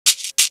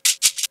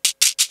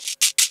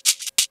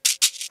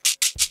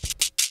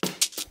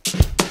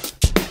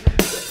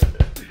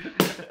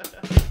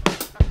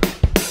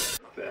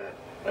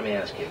Let me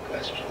ask you a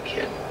question,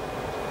 kid.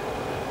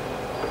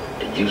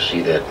 Did you see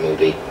that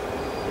movie,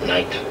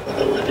 Night of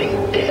the Living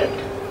Dead?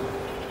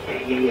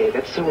 Yeah.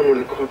 That's the one where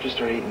the corpses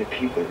start eating the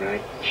people,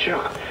 right?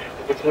 Sure.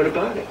 What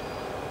about it?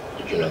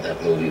 Did you know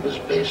that movie was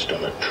based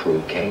on a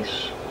true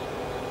case?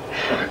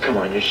 Oh, come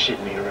on, you're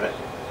shitting me, right?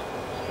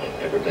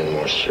 I've never been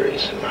more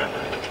serious in my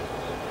life.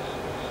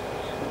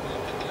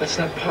 That's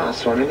not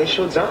possible. I mean, they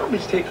showed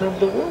zombies taking over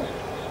the world.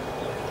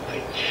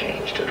 They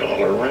changed it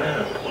all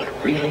around. What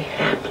really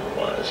happened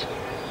was,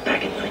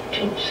 back in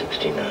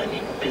 1969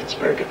 in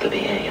Pittsburgh at the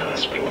VA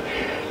hospital,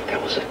 there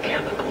was a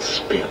chemical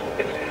spill,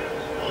 and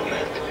all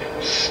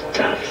that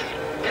stuff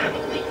kind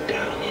of leaked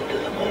down into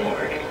the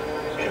morgue,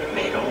 and it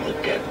made all the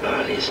dead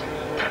bodies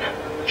kind of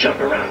jump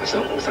around as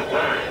though it was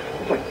alive.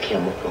 What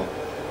chemical?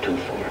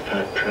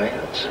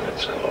 2,4,5-trioxin,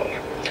 it's called.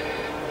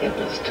 It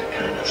was to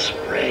kind of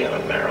spray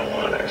on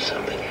marijuana or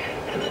something,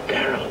 and the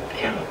Darrow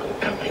Chemical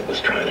Company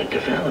was trying to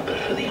develop it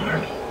for the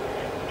Army.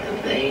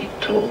 And they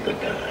told the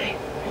guy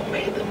who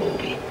made the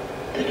movie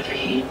that if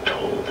he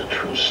told the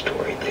true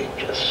story, they'd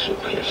just sue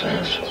his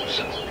asshole.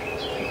 So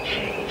they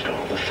changed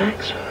all the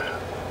facts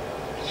around.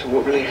 So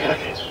what really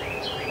happened?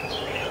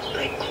 Well,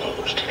 they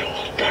closed it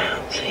all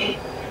down, see?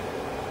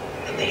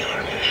 And the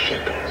Army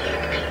shipped all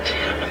that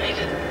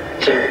contaminated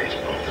dirt,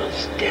 all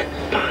those dead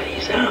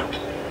bodies out.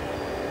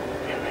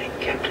 And they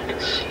kept it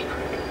a secret.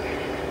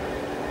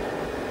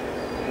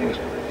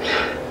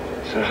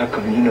 So how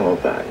come you know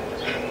about it?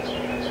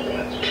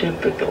 What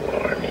typical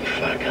Army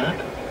fuck-up?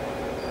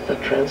 The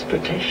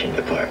transportation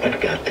department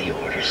got the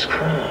orders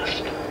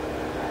crossed.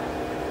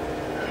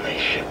 And they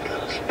shipped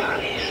those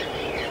bodies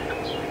here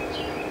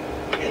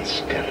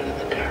instead of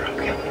the Darrow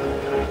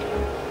Chemical.